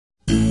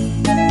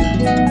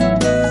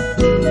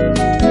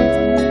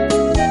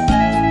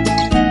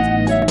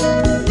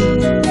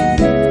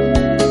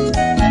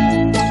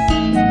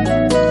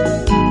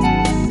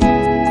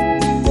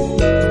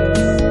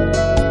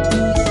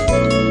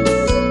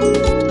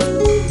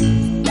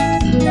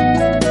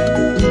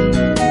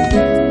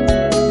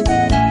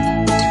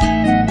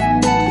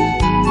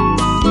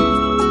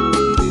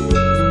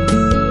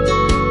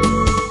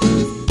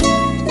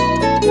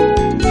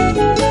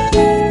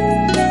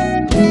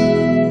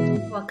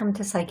welcome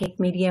to Psychic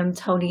Medium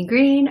Toni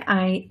Green.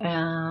 I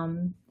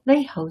am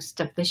the host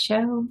of the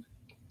show,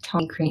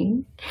 Toni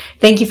Green.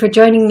 Thank you for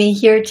joining me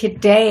here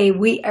today.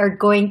 We are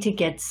going to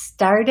get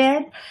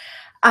started.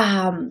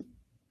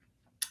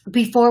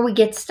 Before we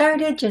get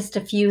started, just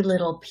a few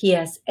little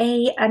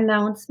PSA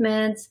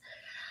announcements.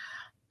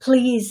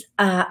 Please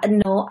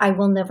know I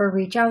will never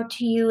reach out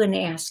to you and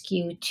ask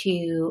you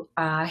to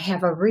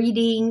have a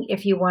reading.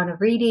 If you want a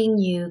reading,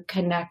 you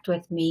connect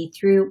with me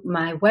through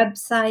my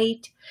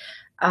website.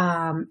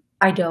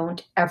 I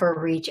don't ever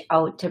reach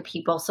out to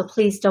people, so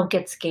please don't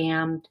get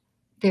scammed.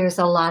 There's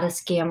a lot of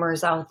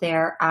scammers out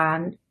there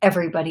on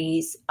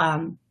everybody's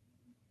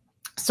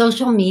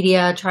social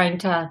media trying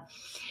to,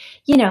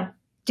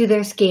 do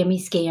their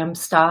scam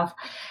stuff.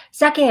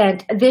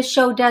 Second, this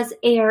show does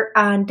air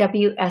on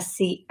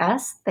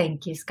WSCS.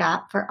 Thank you,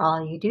 Scott, for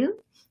all you do.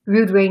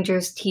 Rude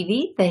Rangers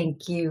TV.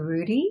 Thank you,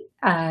 Rudy.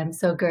 I'm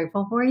so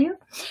grateful for you.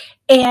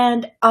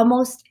 And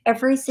almost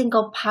every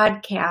single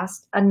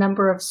podcast, a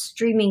number of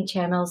streaming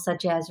channels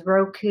such as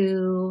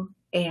Roku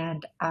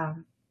and,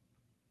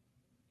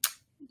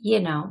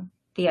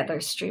 the other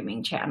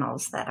streaming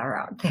channels that are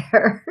out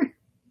there.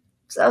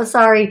 So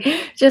sorry,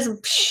 just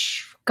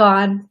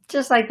gone,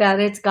 just like that.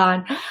 It's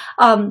gone.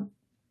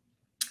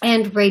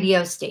 And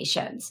radio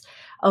stations.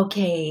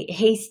 Okay.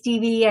 Hey,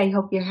 Stevie, I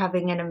hope you're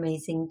having an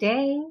amazing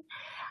day.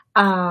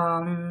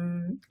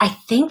 I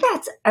think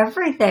that's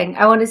everything.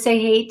 I want to say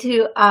hey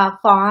to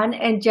Fawn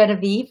and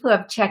Genevieve who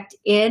have checked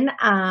in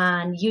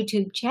on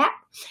YouTube chat.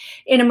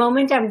 In a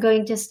moment, I'm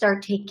going to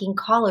start taking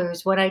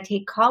callers. When I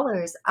take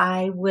callers,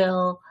 I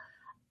will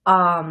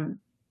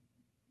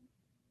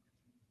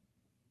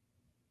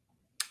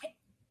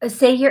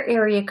say your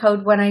area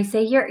code. When I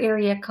say your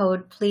area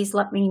code, please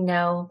let me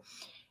know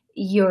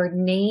your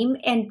name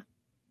and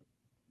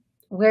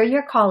where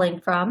you're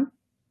calling from.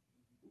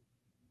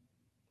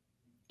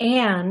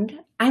 And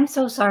I'm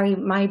so sorry,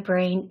 my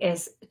brain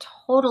is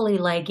totally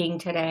lagging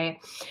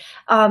today.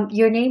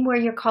 Your name, where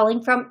you're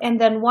calling from,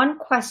 and then one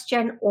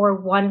question or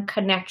one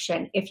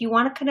connection. If you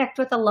want to connect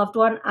with a loved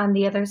one on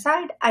the other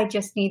side, I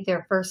just need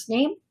their first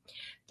name,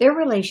 their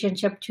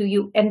relationship to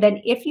you. And then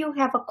if you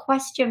have a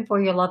question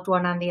for your loved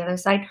one on the other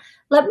side,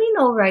 let me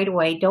know right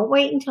away. Don't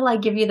wait until I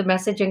give you the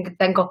message and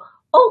then go,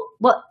 oh,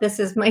 well, this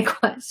is my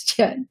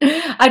question.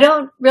 I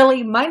don't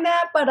really mind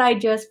that, but I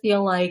just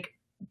feel like,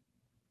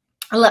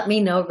 let me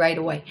know right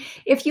away.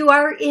 If you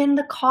are in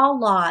the call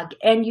log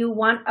and you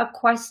want a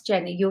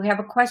question, you have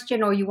a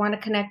question or you want to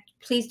connect,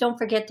 please don't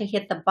forget to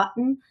hit the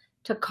button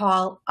to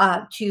call,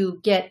 to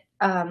get,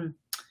 I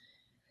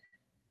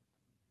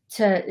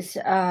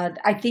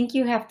think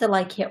you have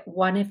to hit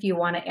 1 if you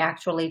want to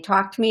actually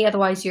talk to me.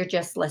 Otherwise, you're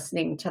just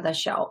listening to the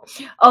show.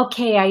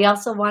 Okay. I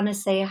also want to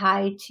say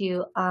hi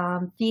to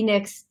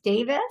Phoenix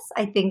Davis.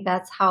 I think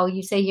that's how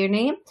you say your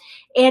name.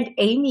 And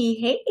Amy.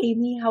 Hey,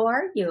 Amy, how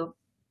are you?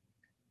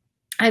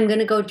 I'm going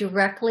to go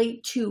directly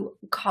to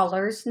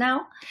callers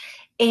now.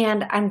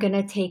 And I'm going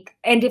to take,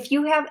 and if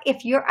you're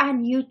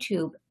on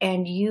YouTube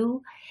and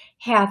you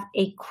have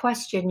a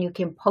question, you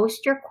can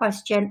post your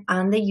question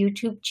on the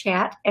YouTube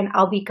chat, and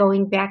I'll be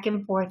going back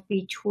and forth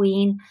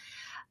between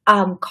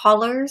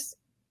callers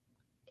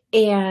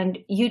and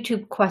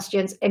YouTube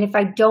questions. And if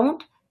I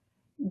don't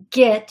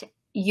get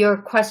your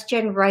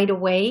question right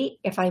away,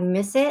 if I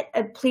miss it,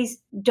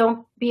 please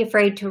don't be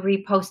afraid to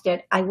repost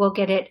it. I will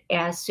get it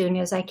as soon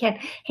as I can.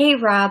 Hey,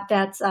 Rob,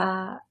 that's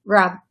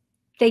Rob.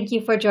 Thank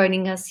you for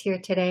joining us here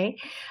today.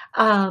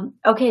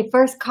 Okay,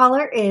 first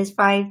caller is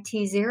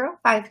 520.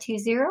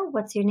 520.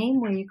 What's your name?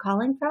 Where are you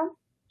calling from?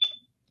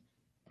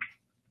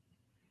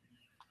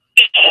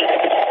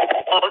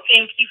 Well,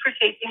 thank you for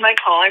taking my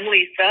call. I'm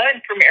Lisa.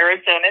 I'm from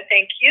Arizona.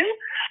 Thank you.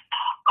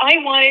 I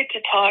wanted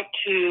to talk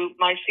to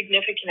my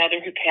significant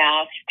other who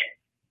passed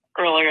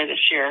earlier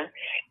this year.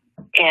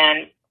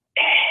 And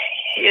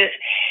his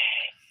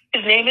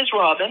name is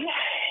Robin.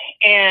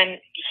 And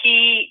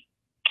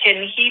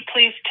can he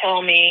please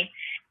tell me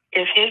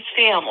if his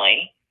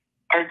family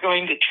are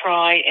going to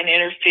try and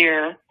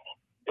interfere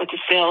with the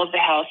sale of the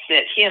house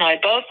that he and I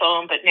both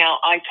own, but now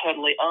I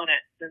totally own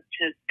it since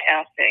his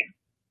passing.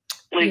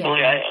 Legally,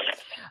 yeah. I own it.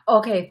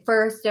 Okay,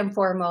 first and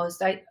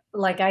foremost, I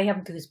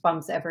have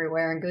goosebumps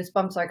everywhere, and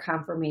goosebumps are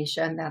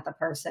confirmation that the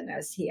person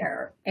is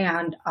here.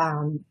 And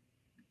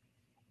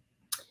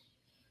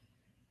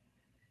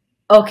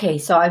okay,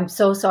 so I'm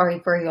so sorry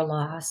for your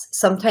loss.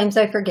 Sometimes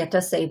I forget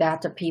to say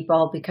that to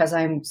people because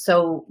I'm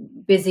so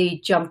busy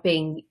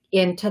jumping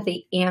into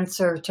the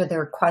answer to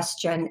their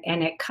question,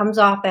 and it comes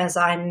off as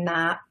I'm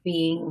not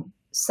being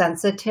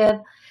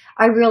sensitive.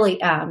 I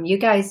really am. You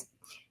guys,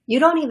 you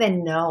don't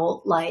even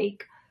know,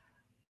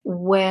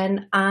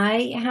 when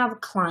I have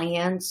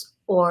clients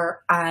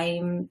or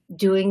I'm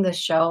doing the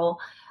show,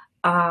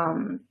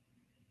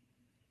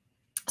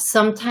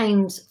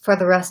 sometimes for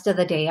the rest of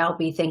the day, I'll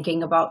be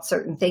thinking about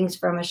certain things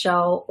from a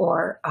show,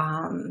 or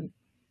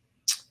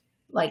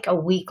a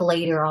week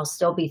later, I'll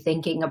still be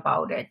thinking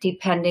about it,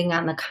 depending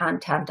on the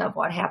content of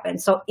what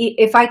happened. So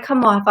if I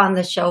come off on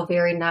the show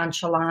very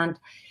nonchalant,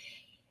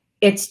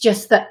 It's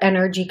just the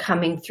energy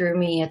coming through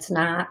me. It's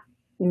not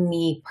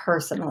me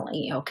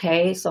personally.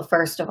 Okay. So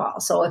first of all,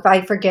 so if I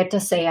forget to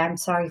say, I'm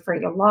sorry for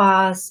your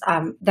loss,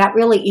 that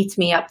really eats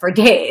me up for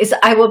days.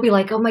 I will be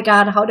like, oh my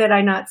God, how did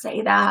I not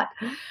say that?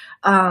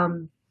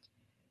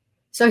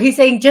 So he's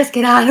saying, just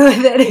get on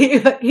with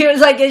it. He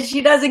was like, she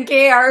doesn't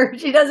care.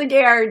 She doesn't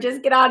care.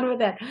 Just get on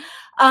with it.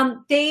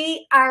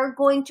 They are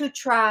going to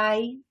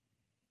try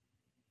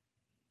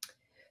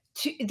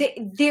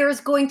there's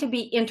going to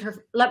be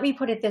let me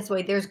put it this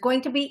way. There's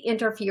going to be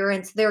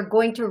interference. They're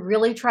going to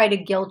really try to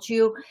guilt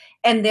you,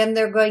 and then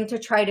they're going to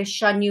try to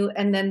shun you,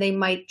 and then they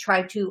might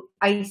try to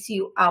ice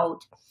you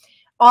out.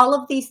 All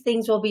of these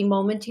things will be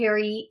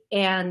momentary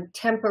and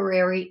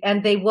temporary,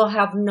 and they will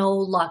have no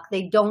luck.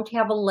 They don't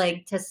have a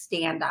leg to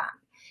stand on,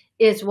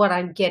 is what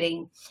I'm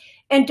getting.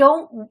 And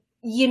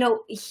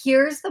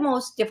here's the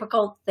most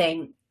difficult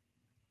thing.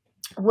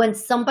 When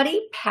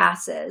somebody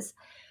passes,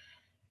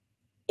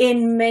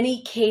 in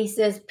many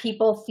cases,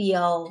 people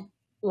feel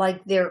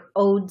like they're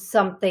owed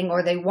something,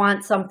 or they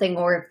want something,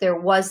 or if there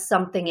was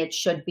something, it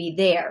should be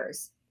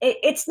theirs.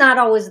 It's not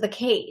always the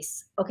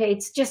case. Okay.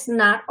 It's just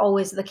not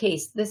always the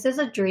case. This is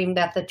a dream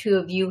that the two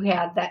of you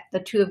had, that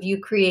the two of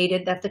you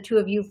created, that the two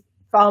of you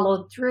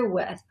followed through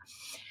with.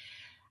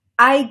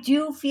 I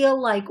do feel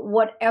like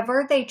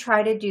whatever they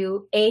try to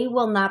do, A,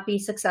 will not be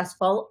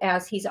successful,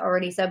 as he's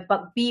already said,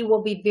 but B,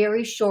 will be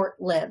very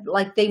short-lived.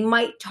 Like they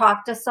might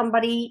talk to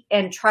somebody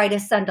and try to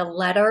send a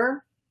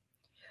letter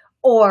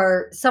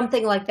or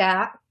something like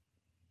that.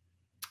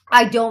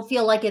 I don't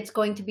feel like it's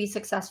going to be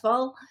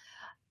successful.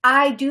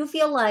 I do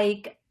feel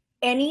like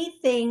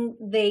anything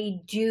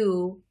they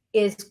do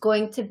is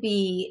going to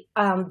be,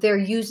 they're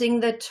using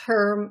the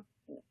term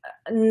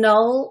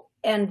null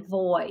and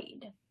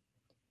void.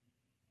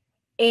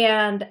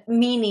 And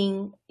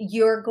meaning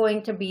you're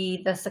going to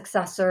be the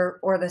successor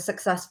or the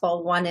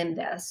successful one in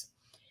this.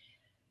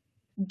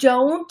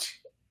 Don't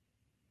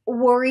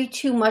worry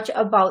too much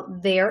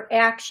about their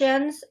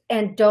actions,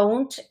 and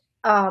don't,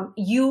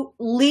 you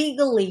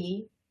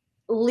legally,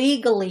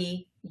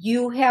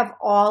 you have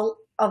all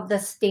of the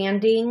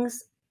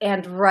standings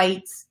and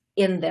rights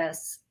in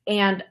this.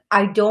 And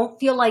I don't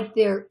feel like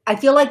I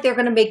feel like they're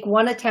going to make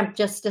one attempt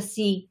just to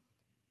see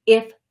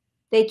if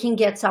they can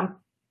get some,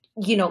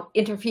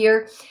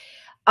 interfere.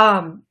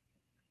 And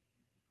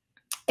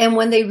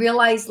when they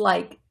realize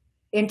like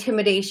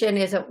intimidation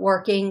isn't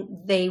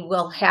working, they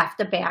will have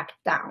to back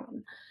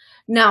down.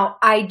 Now,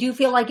 I do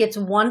feel like it's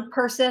one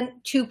person,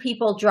 two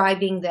people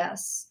driving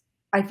this.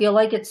 I feel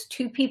like it's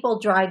two people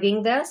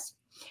driving this.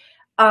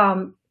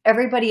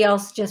 Everybody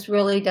else just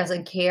really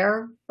doesn't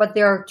care, but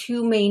there are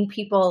two main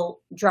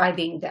people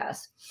driving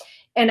this.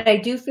 And I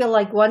do feel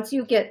like once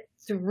you get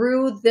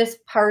through this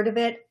part of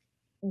it,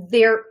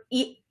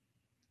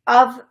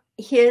 of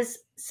his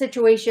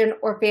situation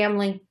or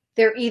family,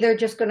 they're either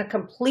just going to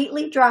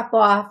completely drop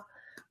off,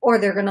 or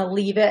they're going to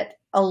leave it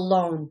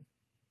alone.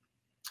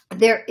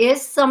 There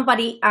is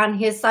somebody on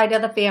his side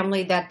of the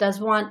family that does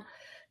want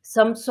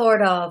some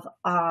sort of,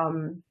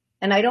 and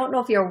I don't know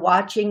if you're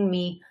watching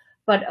me,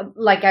 but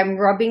like I'm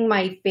rubbing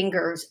my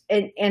fingers,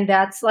 and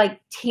that's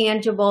like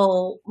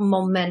tangible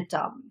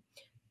momentum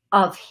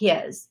of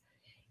his.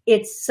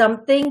 It's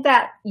something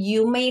that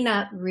you may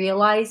not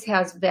realize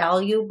has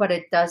value, but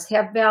it does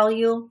have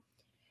value.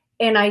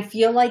 And I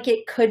feel like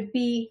it could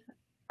be,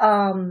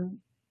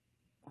 I'm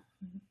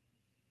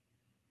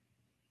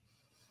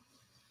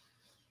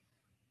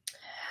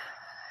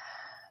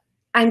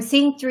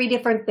seeing three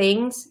different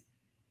things,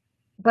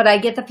 but I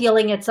get the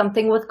feeling it's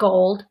something with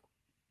gold.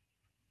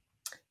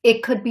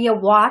 It could be a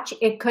watch.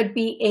 It could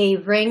be a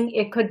ring.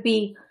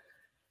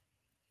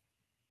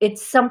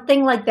 It's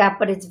something like that,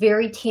 but it's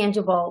very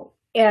tangible.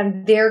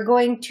 And they're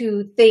going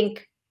to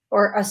think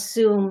or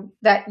assume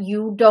that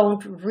you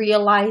don't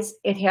realize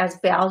it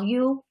has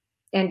value,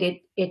 and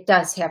it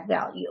does have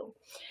value.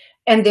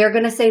 And they're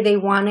going to say they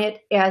want it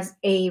as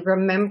a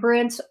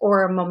remembrance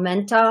or a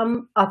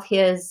momentum of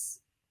his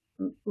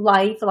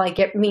life, like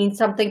it means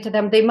something to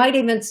them. They might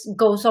even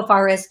go so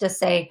far as to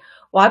say,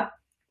 "What?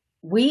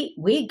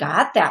 We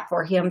got that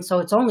for him, so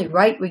it's only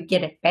right we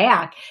get it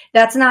back."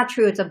 That's not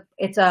true.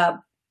 That's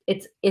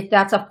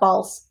a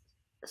false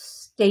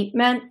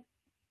statement.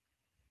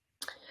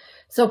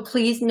 So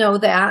please know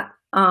that.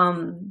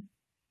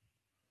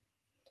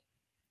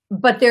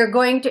 But they're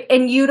going to,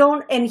 and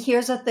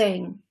here's the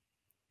thing,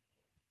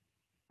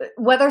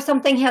 whether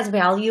something has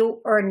value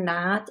or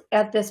not,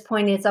 at this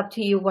point, it's up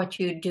to you what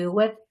you do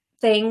with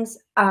things.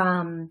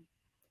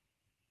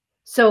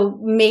 So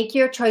make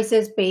your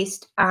choices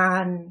based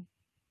on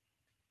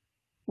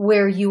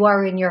where you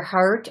are in your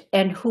heart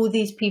and who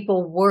these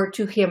people were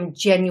to him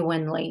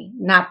genuinely,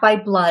 not by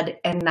blood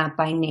and not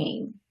by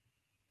name.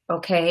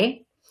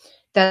 Okay?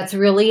 That's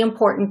really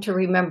important to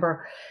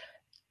remember.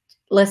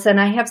 Listen,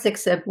 I have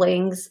 6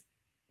 siblings.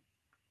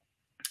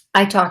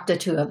 I talk to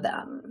 2 of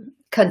them,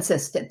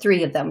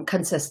 3 of them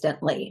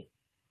consistently.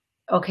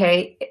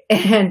 Okay.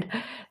 And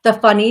the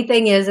funny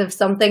thing is, if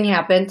something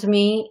happened to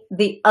me,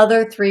 the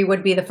other 3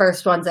 would be the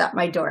first ones at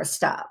my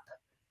doorstep.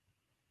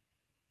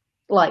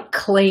 like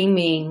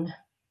claiming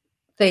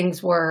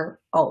things were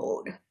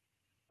owed,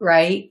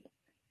 right?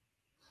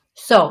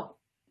 So,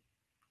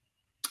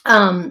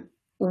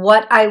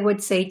 what I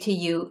would say to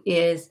you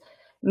is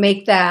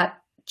make that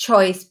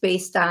choice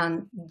based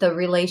on the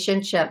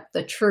relationship,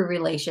 the true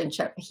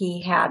relationship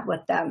he had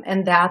with them.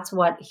 And that's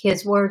what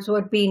his words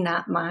would be,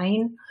 not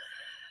mine.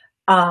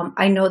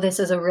 I know this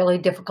is a really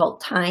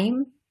difficult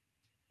time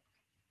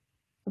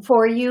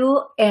for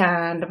you,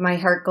 and my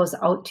heart goes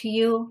out to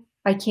you.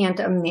 I can't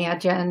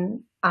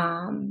imagine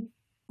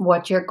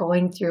what you're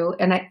going through.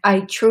 And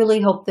I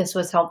truly hope this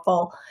was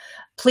helpful.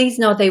 Please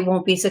know they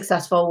won't be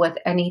successful with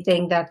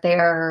anything that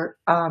they're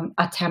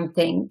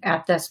attempting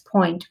at this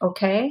point,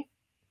 okay?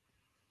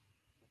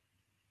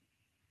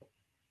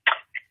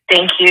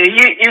 Thank you.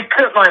 You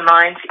put my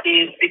mind to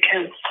ease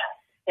because,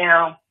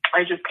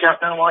 I just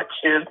don't know what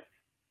to.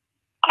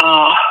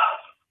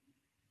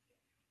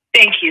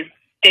 Thank you.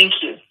 Thank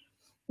you.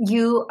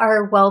 You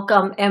are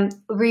welcome. And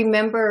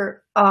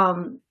remember,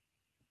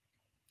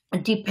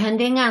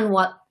 depending on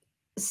what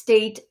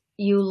state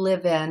you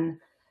live in,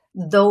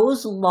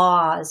 those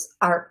laws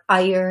are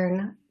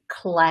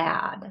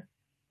ironclad.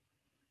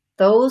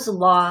 Those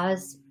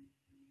laws,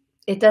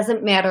 it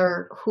doesn't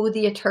matter who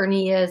the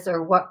attorney is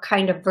or what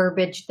kind of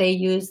verbiage they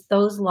use,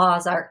 those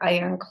laws are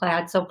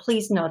ironclad. So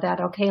please know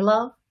that, okay,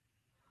 love?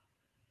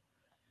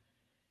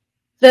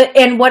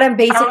 And what I'm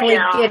basically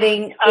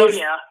getting is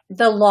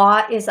the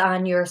law is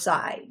on your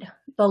side.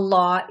 The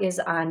law is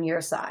on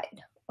your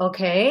side,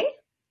 okay?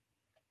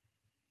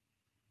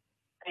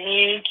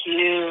 Thank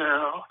you.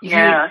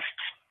 Yes.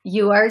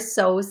 You are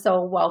so,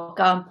 so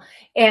welcome.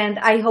 And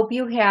I hope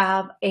you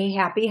have a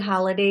happy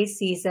holiday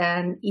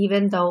season,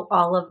 even though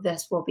all of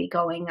this will be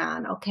going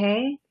on,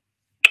 okay?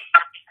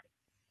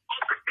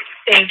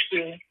 Thank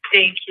you.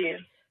 Thank you.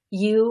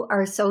 You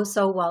are so,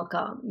 so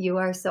welcome. You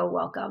are so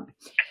welcome.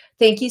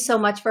 Thank you so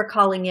much for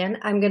calling in.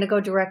 I'm going to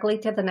go directly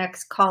to the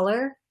next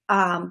caller.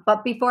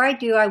 But before I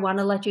do, I want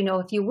to let you know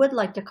if you would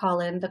like to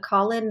call in, the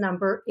call-in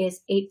number is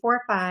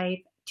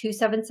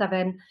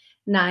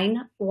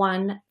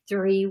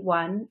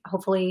 845-277-9131.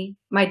 Hopefully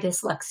my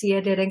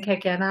dyslexia didn't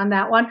kick in on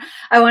that one.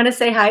 I want to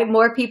say hi.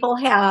 More people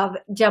have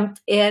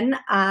jumped in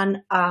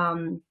on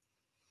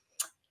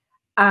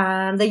the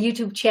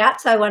YouTube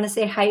chat. So I want to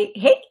say hi.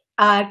 Hey,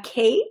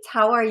 Kate,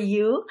 how are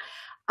you?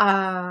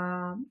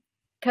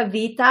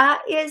 Kavita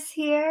is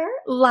here.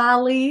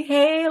 Lolly.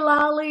 Hey,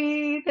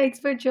 Lolly.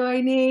 Thanks for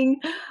joining.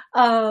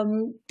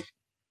 And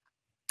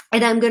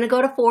I'm going to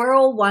go to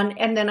 401,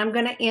 and then I'm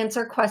going to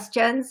answer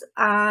questions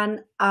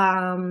on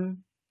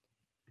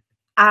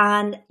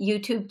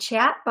YouTube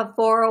chat. But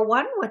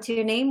 401, what's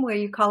your name? Where are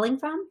you calling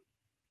from?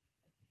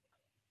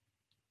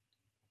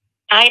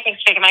 Hi,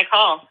 thanks for taking my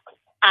call.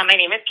 My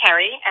name is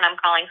Carrie, and I'm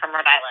calling from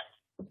Rhode Island.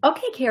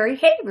 Okay, Carrie.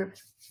 Hey,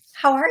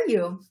 how are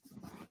you?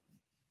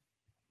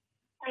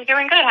 I'm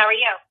doing good. How are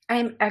you?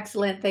 I'm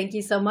excellent. Thank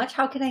you so much.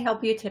 How can I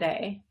help you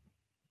today?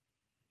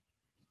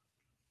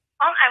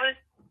 Well,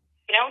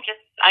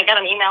 I got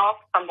an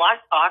email from Blog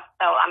Talk,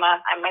 so I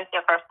might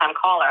be a first-time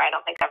caller. I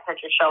don't think I've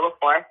heard your show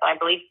before, so I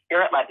believe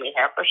Spirit led me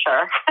here for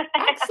sure.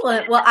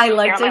 Excellent. Well, I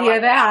like to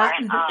hear that.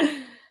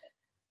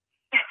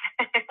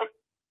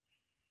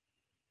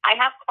 I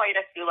have quite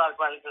a few loved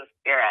ones in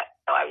spirit,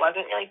 so I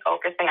wasn't really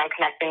focusing on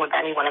connecting with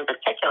anyone in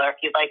particular.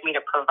 If you'd like me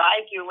to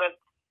provide you with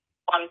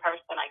one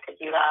person, I could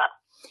do that.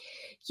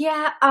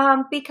 Yeah,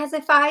 because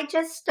if I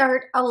just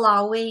start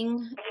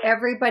allowing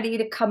everybody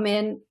to come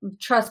in,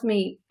 trust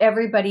me,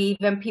 everybody,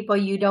 even people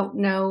you don't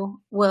know,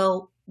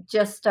 will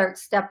just start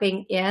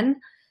stepping in.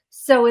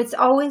 So it's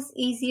always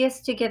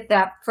easiest to get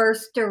that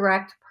first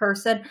direct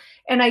person.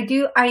 And I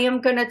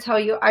am going to tell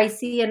you, I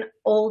see an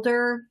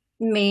older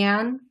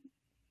man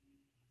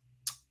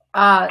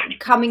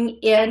coming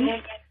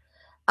in.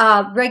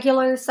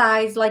 Regular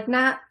size, like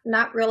not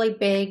really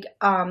big,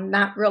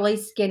 not really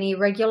skinny,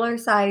 regular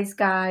size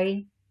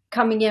guy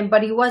coming in,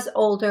 but he was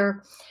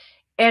older.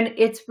 And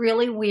it's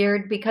really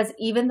weird because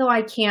even though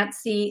I can't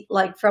see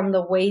like from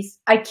the waist,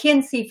 I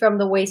can see from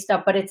the waist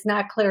up, but it's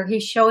not clear.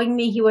 He's showing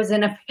me he was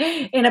in a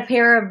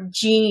pair of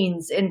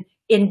jeans in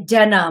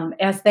denim,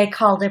 as they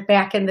called it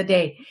back in the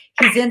day.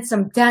 He's in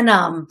some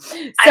denim.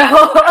 So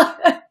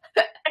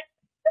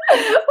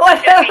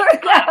whatever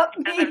that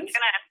means.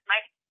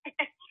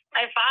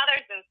 My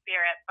father's in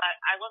spirit, but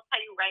I will tell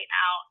you right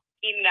now,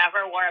 he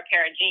never wore a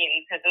pair of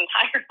jeans his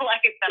entire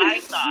life that I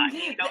saw.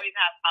 He'd always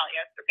have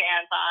polyester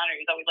pants on, or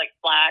he's always like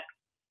slacks.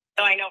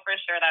 So I know for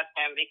sure that's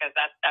him, because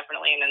that's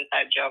definitely an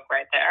inside joke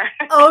right there.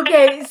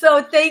 Okay,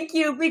 so thank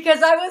you,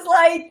 because I was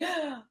like,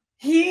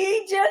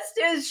 he just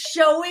is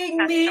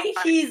showing me,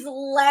 he's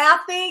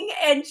laughing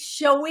and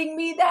showing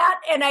me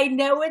that. And I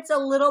know it's a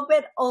little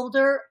bit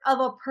older of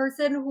a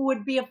person who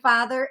would be a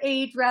father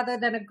age rather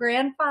than a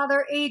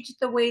grandfather age,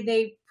 the way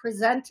they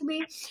present to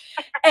me.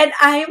 And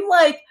I'm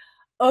like,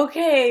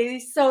 okay,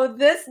 so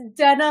this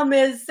denim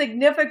is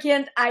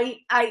significant.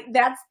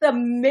 That's the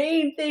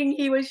main thing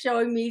he was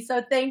showing me.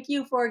 So thank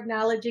you for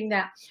acknowledging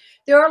that.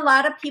 There are a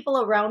lot of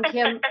people around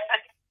him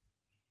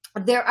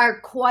there are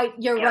quite,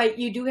 you're Yeah. right,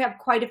 you do have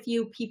quite a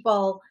few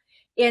people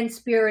in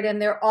spirit,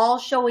 and they're all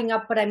showing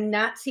up, but I'm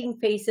not seeing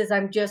faces.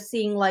 I'm just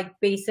seeing like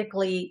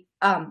basically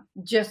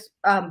just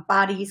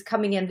bodies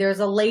coming in. There's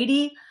a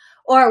lady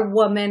or a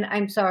woman,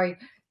 I'm sorry.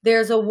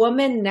 There's a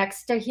woman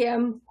next to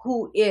him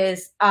who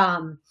is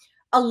a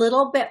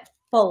little bit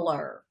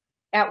fuller.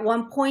 At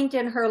one point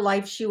in her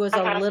life, she was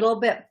a little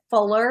bit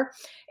fuller,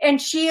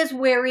 and she is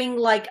wearing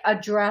like a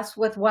dress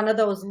with one of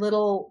those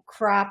little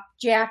crop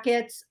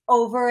jackets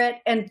over it.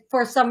 And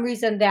for some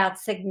reason,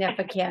 that's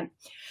significant.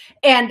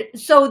 And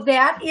so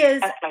that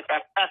is That's my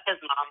friend. That's his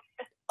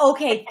mom.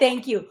 okay.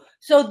 Thank you.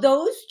 So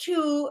those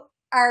two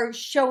are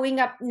showing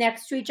up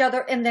next to each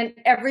other, and then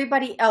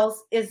everybody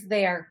else is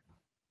there.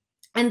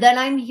 And then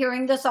I'm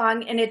hearing the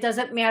song, and it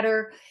doesn't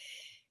matter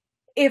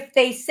if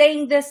they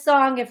sang this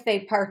song, if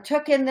they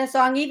partook in this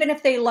song, even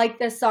if they like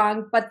this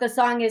song, but the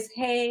song is,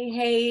 hey,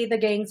 hey, the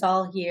gang's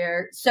all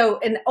here. So,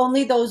 and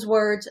only those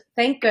words,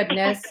 thank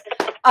goodness.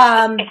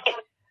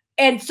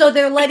 And so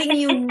they're letting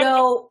you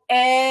know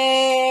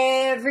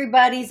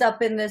everybody's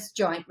up in this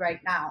joint right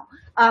now.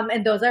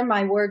 And those are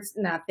my words,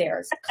 not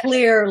theirs.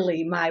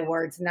 Clearly my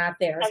words, not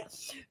theirs.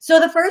 So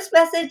the first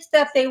message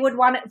that they would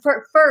want to,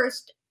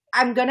 first,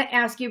 I'm going to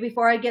ask you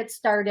before I get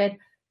started,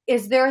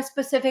 is there a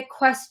specific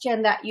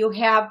question that you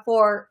have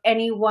for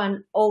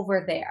anyone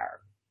over there?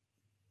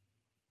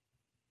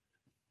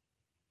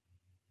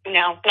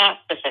 No, not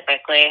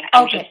specifically.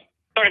 I'm just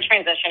sort of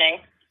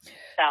transitioning.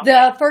 So.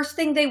 The first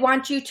thing they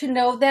want you to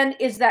know then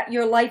is that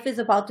your life is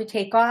about to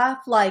take off.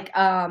 Like,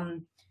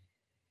 oh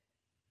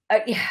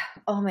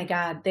my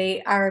God,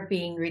 they are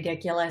being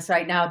ridiculous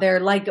right now.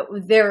 This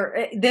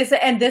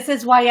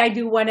is why I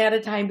do one at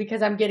a time,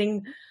 because I'm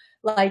getting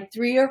like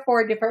 3 or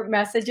 4 different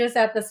messages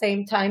at the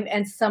same time,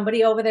 and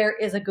somebody over there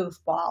is a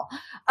goofball.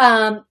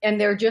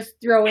 And they're just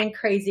throwing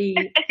crazy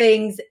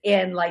things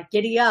in, like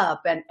Giddy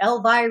Up and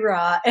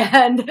Elvira,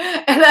 and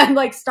I'm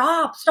like,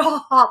 stop. So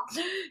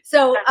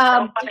so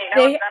funny.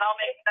 That all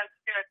makes sense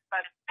too.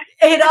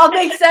 It all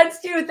makes sense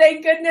too.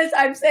 Thank goodness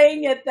I'm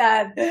saying it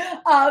then.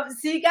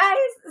 See guys,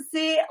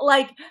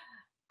 like,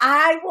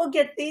 I will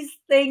get these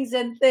things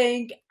and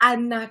think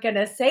I'm not going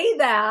to say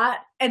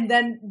that. And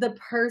then the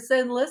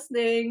person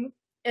listening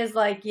is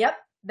like, yep,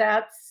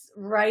 that's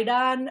right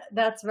on.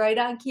 That's right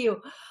on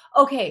cue.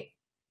 Okay.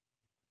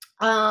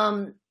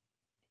 The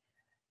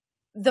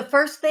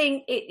first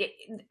thing,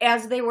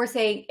 as he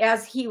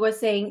was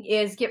saying,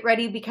 is get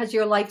ready, because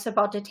your life's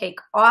about to take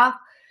off.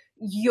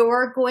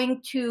 You're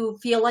going to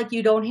feel like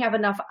you don't have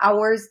enough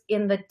hours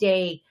in the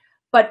day,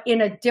 but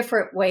in a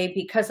different way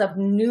because of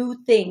new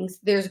things.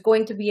 There's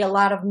going to be a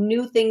lot of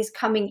new things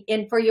coming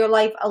in for your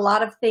life, a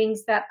lot of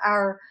things that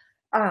are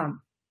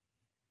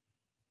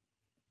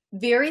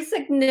very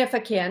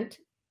significant.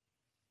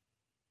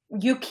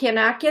 You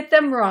cannot get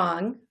them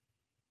wrong,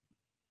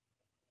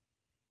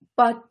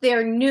 but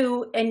they're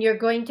new, and you're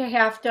going to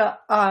have to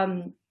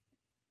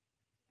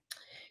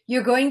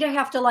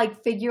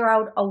like figure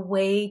out a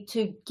way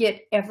to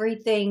get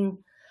everything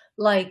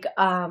like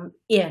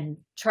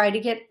try to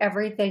get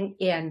everything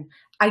in.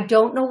 I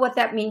don't know what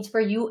that means for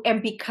you.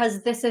 And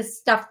because this is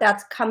stuff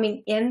that's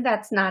coming in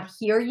that's not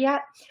here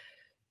yet,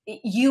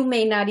 you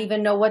may not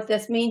even know what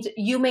this means.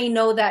 You may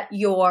know that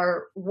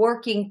you're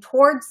working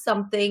towards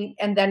something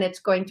and then it's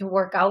going to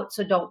work out.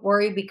 So don't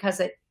worry,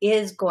 because it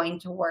is going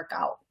to work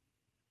out.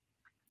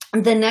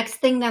 The next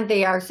thing that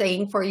they are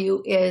saying for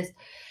you is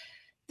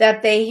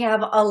that they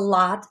have a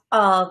lot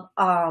of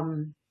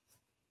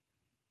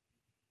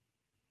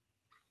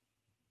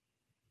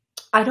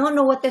I don't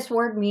know what this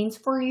word means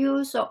for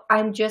you, so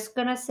I'm just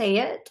going to say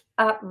it.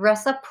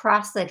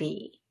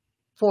 Reciprocity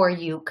for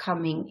you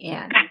coming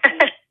in.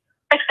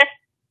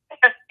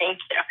 Thank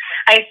you.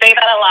 I say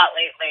that a lot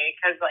lately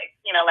because, like,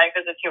 life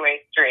is a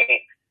two-way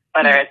street.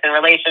 Whether it's in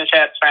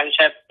relationships,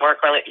 friendships,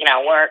 work,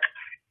 work,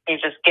 you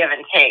just give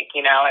and take,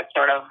 it's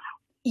sort of,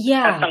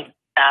 yeah. Something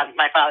that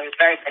my father was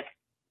very big,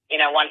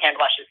 one hand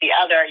washes the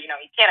other, you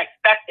can't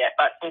expect it,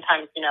 but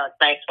sometimes, it's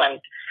nice when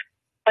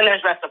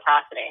there's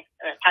reciprocity,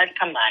 and it's hard to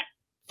come by.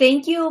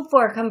 Thank you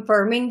for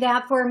confirming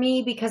that for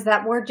me, because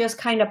that word just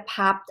kind of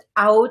popped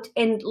out,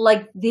 and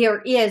like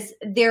they're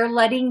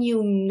letting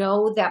you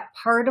know that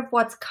part of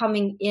what's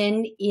coming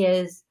in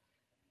is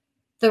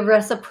the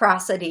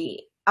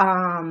reciprocity.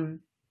 And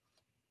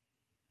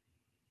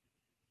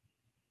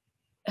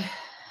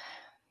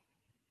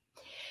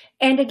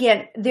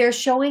again, they're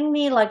showing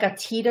me like a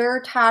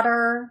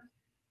teeter-totter,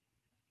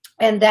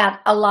 and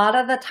that a lot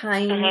of the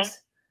times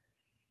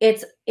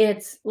it's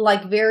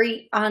like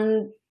very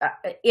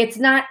it's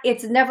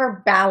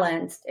never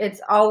balanced.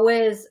 It's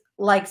always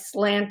like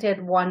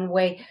slanted one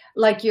way,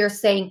 like you're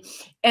saying,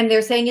 and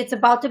they're saying it's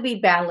about to be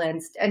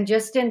balanced, and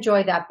just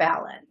enjoy that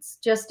balance.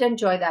 Just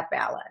enjoy that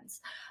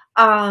balance.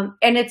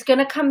 And it's going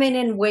to come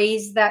in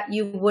ways that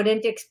you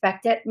wouldn't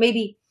expect it.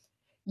 Maybe,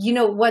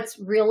 what's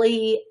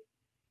really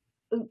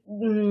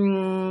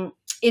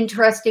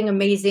interesting,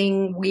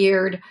 amazing,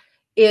 weird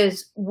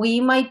is we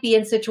might be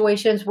in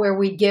situations where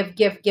we give,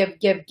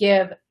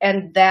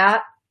 and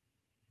that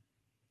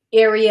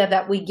area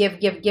that we give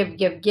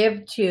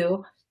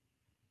to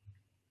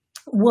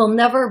will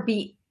never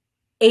be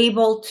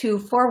able to,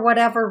 for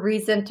whatever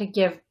reason, to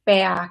give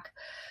back.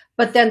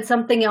 But then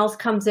something else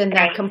comes in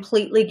that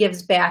completely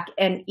gives back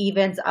and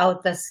evens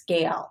out the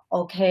scale,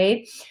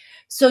 okay?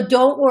 So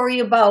don't worry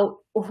about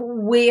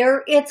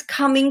where it's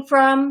coming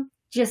from.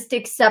 Just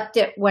accept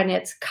it when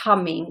it's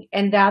coming.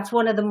 And that's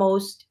one of the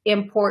most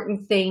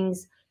important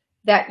things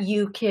that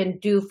you can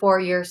do for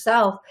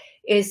yourself,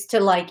 is to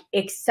like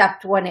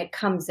accept when it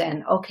comes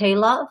in. Okay,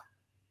 love?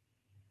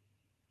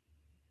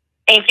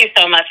 Thank you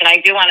so much. And I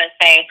do want to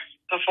say,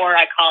 before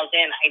I called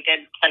in, I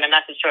did send a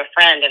message to a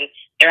friend, and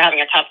they were having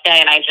a tough day.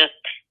 And I just,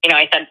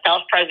 I said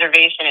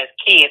self-preservation is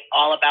key. It's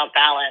all about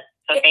balance.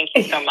 So thank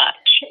you so much.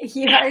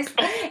 Yes.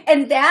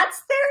 And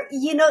that's their,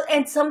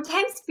 and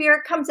sometimes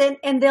spirit comes in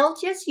and they'll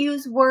just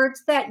use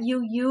words that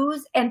you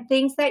use and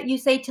things that you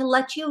say to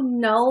let you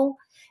know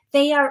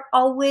they are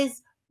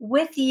always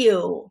with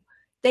you.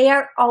 They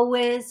are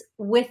always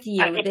with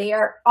you. They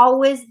are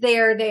always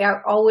there. They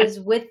are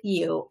always with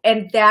you.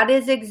 And that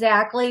is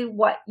exactly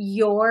what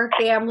your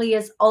family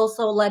is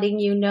also letting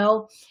you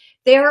know.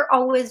 They're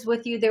always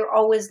with you. They're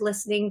always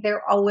listening.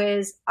 They're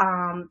always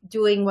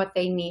doing what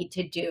they need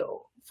to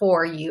do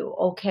for you.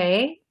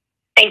 Okay?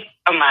 Thanks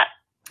so much.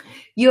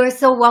 You are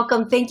so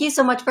welcome. Thank you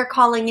so much for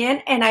calling in.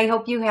 And I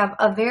hope you have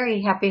a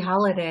very happy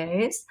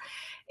holidays.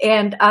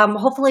 And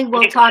hopefully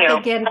we'll talk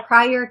again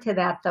prior to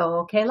that though.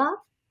 Okay, love?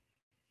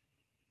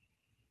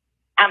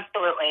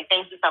 Absolutely.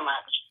 Thank you so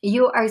much.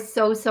 You are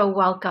so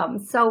welcome.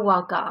 So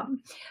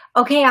welcome.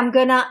 Okay, I'm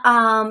gonna,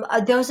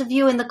 those of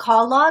you in the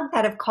call log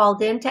that have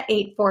called in to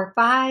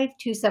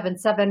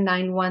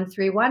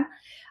 845-277-9131,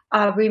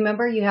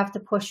 remember you have to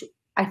push,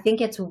 I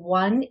think it's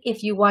 1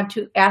 if you want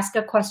to ask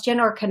a question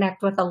or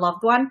connect with a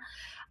loved one.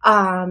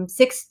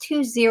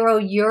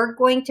 620, you're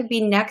going to be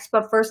next,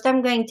 but first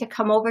I'm going to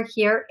come over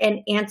here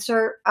and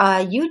answer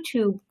a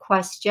YouTube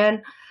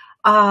question.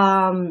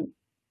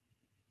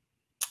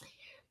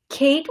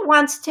 Kate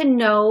wants to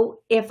know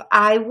if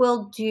I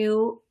will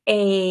do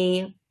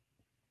a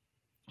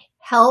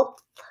health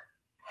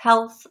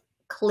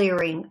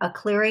clearing, a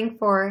clearing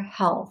for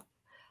health.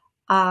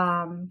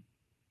 Oh,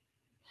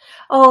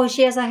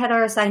 she has a head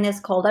or a sinus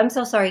cold. I'm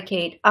so sorry,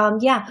 Kate.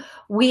 Yeah,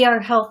 we are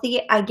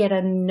healthy. I get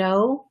a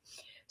no.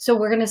 So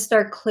we're going to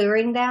start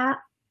clearing that.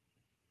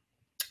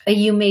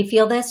 You may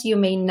feel this, you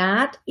may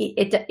not.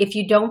 If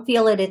you don't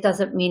feel it, it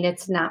doesn't mean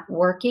it's not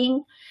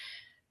working.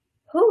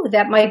 Ooh,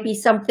 that might be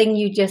something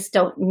you just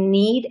don't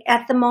need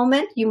at the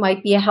moment. You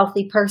might be a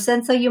healthy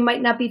person, so you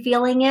might not be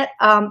feeling it.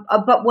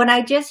 But when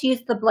I just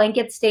use the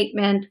blanket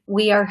statement,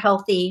 we are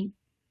healthy,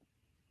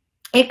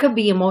 it could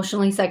be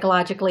emotionally,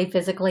 psychologically,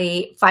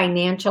 physically,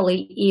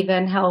 financially,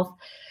 even health.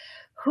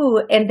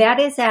 And that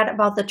is at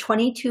about the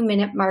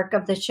 22-minute mark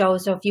of the show.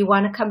 So if you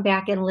want to come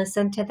back and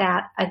listen to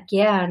that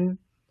again,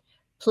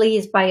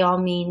 please, by all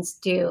means,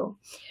 do.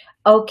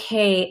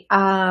 Okay.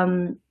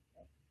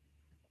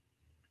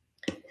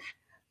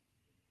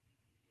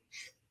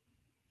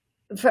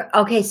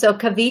 Okay, so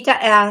Kavita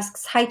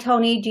asks, hi,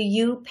 Toni, do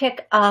you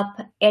pick up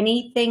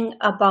anything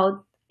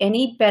about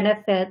any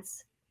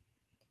benefits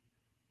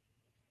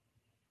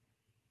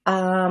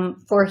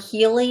for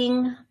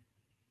healing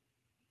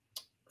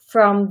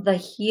from the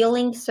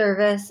healing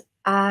service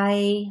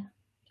I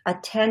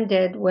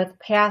attended with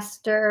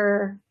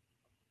Pastor,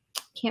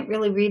 can't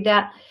really read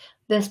that,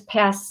 this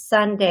past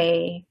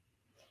Sunday?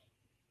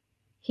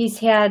 He's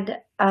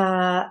had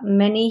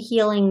many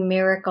healing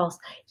miracles.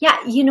 Yeah,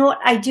 you know what?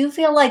 I do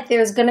feel like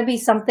there's going to be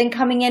something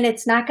coming in.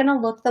 It's not going to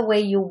look the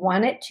way you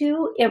want it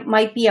to. It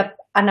might be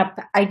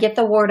I get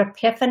the word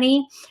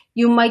epiphany.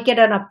 You might get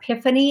an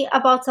epiphany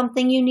about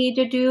something you need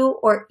to do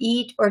or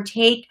eat or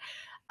take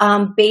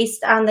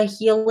based on the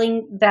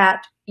healing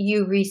that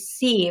you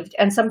received.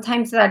 And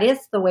sometimes that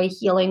is the way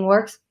healing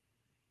works.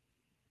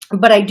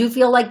 But I do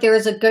feel like there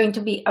is going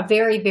to be a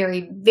very,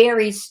 very,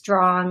 very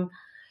strong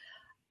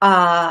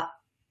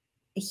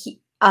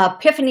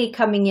epiphany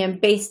coming in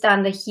based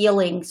on the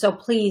healing. So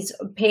please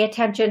pay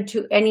attention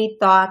to any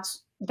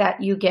thoughts that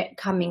you get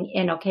coming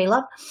in. Okay,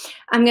 love?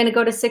 I'm going to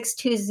go to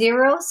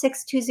 620.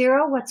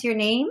 620, what's your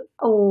name?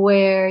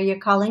 Where are you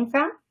calling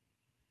from?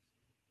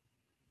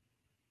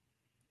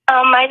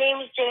 My name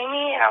is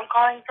Jamie, and I'm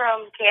calling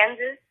from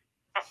Kansas.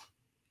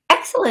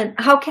 Excellent.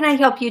 How can I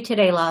help you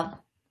today, love?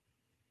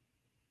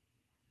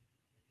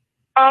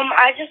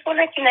 I just want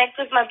to connect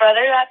with my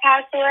brother that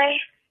passed away.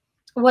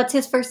 What's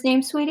his first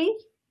name, sweetie?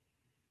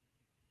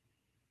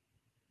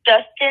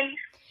 Dustin.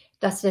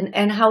 Dustin.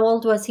 And how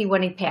old was he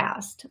when he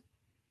passed?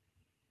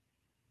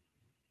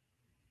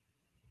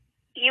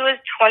 He was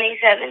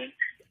 27.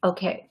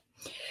 Okay.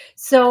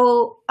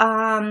 So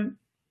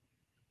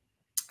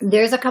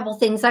there's a couple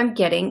things I'm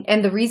getting.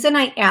 And the reason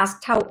I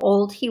asked how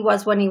old he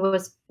was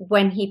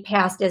when he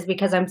passed is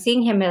because I'm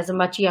seeing him as a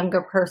much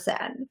younger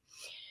person.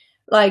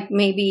 Like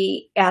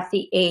maybe at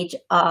the age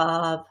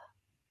of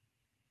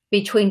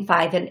between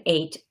 5 and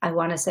 8, I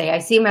want to say. I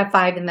see him at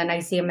 5 and then I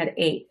see him at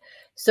 8.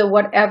 So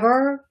why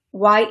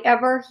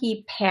ever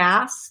he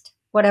passed,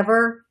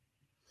 whatever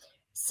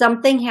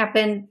something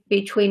happened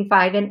between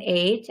 5 and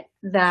 8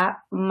 that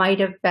might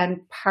have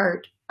been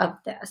part of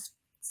this.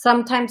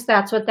 Sometimes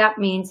that's what that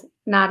means,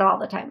 not all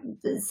the time.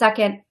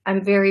 Second,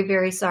 I'm very,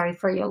 very sorry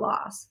for your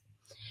loss.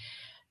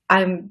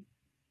 I'm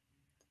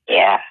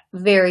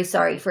very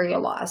sorry for your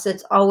loss.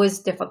 It's always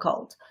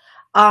difficult.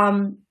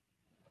 So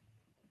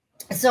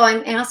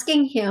I'm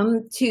asking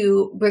him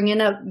to bring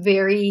in a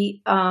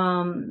very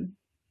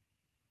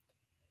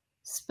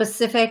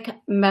specific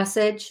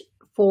message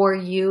for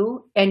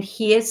you. And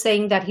he is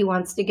saying that he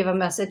wants to give a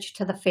message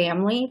to the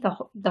family,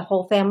 the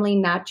whole family,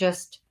 not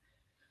just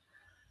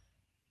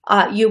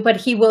you, but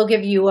he will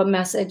give you a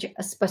message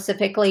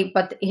specifically.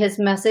 But his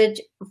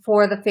message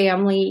for the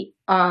family,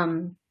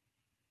 the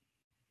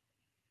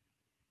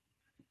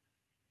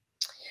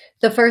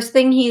first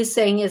thing he is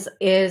saying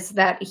is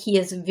that he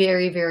is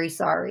very, very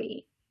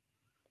sorry.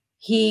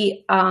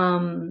 He,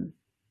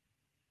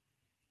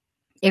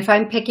 if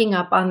I'm picking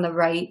up on the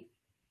right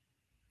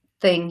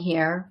thing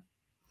here,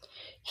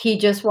 he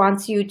just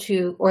wants you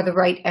to, or the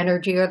right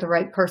energy or the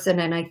right person,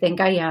 and I think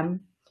I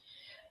am.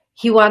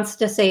 He wants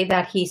to say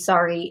that he's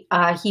sorry.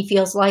 He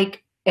feels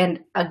like, and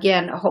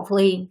again,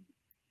 hopefully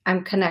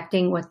I'm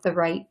connecting with the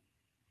right,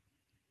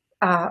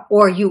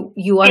 or you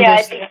understand. Yeah,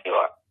 I think you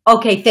are.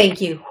 Okay,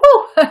 thank you.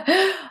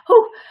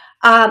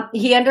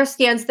 He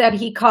understands that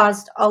he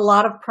caused a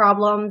lot of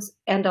problems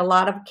and a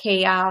lot of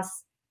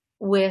chaos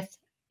with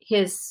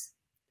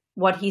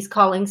what he's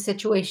calling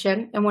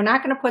situation. And we're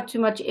not going to put too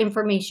much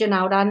information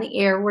out on the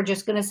air. We're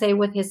just going to say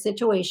with his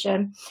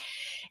situation,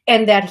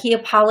 and that he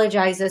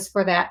apologizes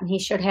for that. And he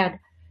should have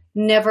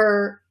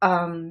never,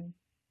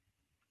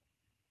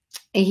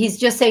 he's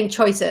just saying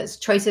choices.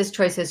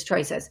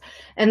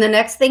 And the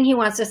next thing he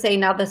wants to say,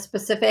 now the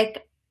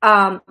specific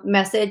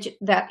message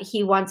that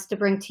he wants to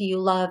bring to you,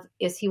 love,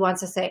 is he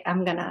wants to say,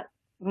 I'm gonna,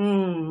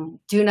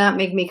 do not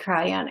make me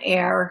cry on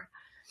air.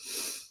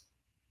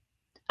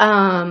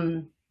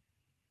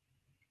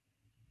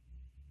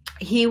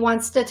 He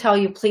wants to tell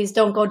you, please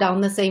don't go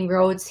down the same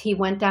roads he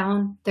went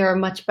down. There are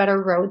much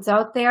better roads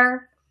out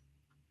there.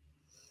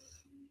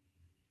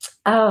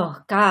 Oh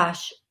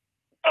gosh.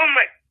 Oh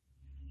my.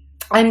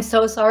 I'm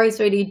so sorry,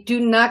 sweetie. Do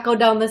not go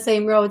down the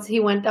same roads he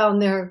went down.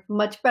 There are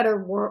much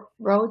better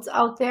roads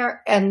out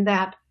there. And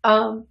that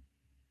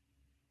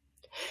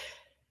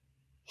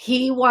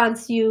he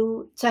wants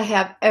you to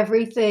have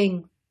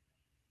everything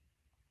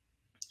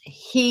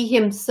he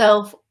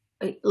himself,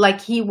 like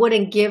he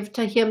wouldn't give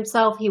to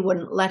himself, he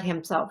wouldn't let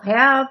himself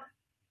have.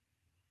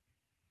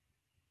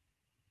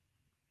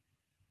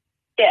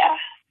 Yeah.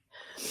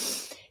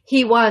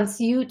 He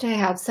wants you to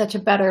have such a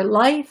better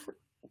life.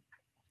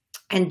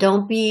 And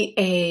don't be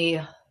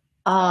a,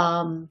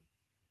 I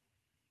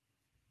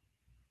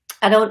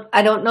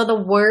don't know the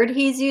word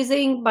he's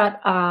using, but,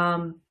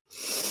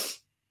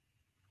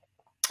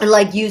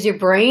 like use your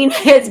brain.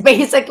 It's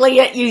basically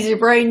it. Use your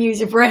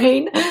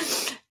brain.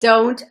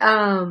 Don't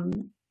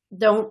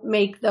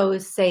make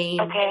those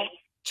same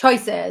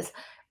choices.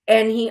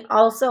 And he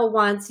also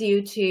wants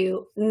you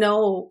to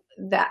know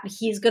that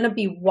he's going to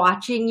be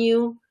watching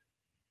you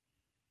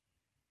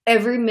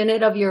every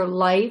minute of your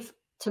life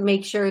to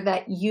make sure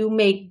that you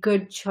make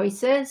good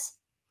choices,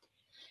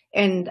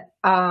 and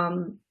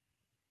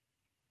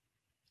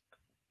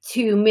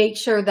to make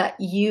sure that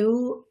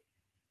you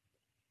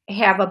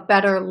have a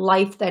better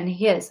life than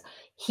his.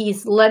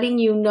 He's letting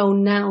you know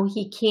now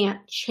he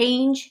can't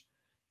change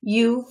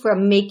you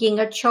from making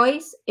a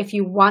choice if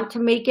you want to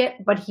make it,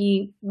 but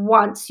he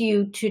wants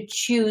you to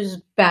choose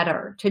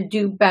better, to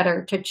do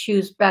better, to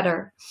choose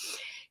better.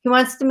 He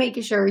wants to make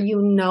sure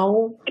you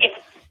know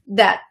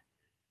that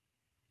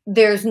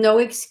there's no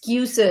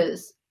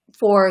excuses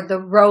for the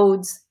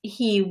roads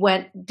he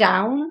went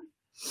down.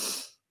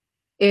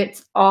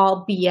 It's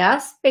all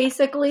BS,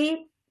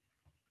 basically.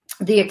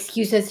 The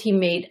excuses he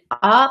made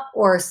up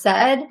or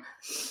said,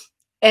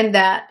 and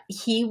that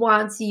he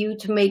wants you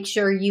to make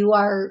sure you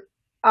are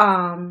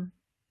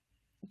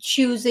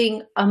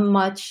choosing a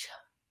much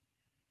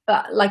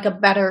like a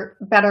better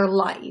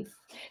life.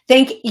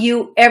 Thank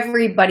you,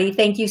 everybody.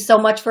 Thank you so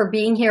much for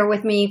being here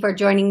with me, for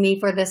joining me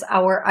for this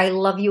hour. I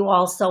love you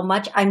all so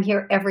much. I'm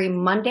here every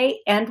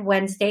Monday and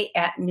Wednesday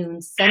at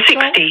noon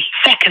Central. 60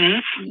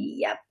 seconds.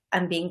 Yep,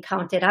 I'm being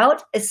counted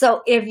out.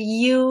 So if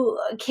you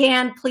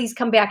can, please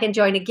come back and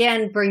join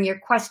again. Bring your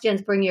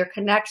questions, bring your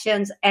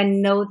connections,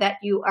 and know that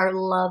you are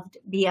loved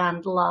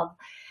beyond love.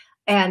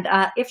 And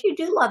if you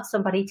do love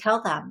somebody,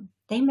 tell them.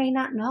 They may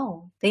not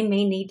know. They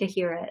may need to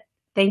hear it.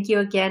 Thank you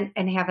again,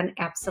 and have an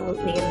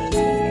absolutely amazing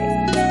day.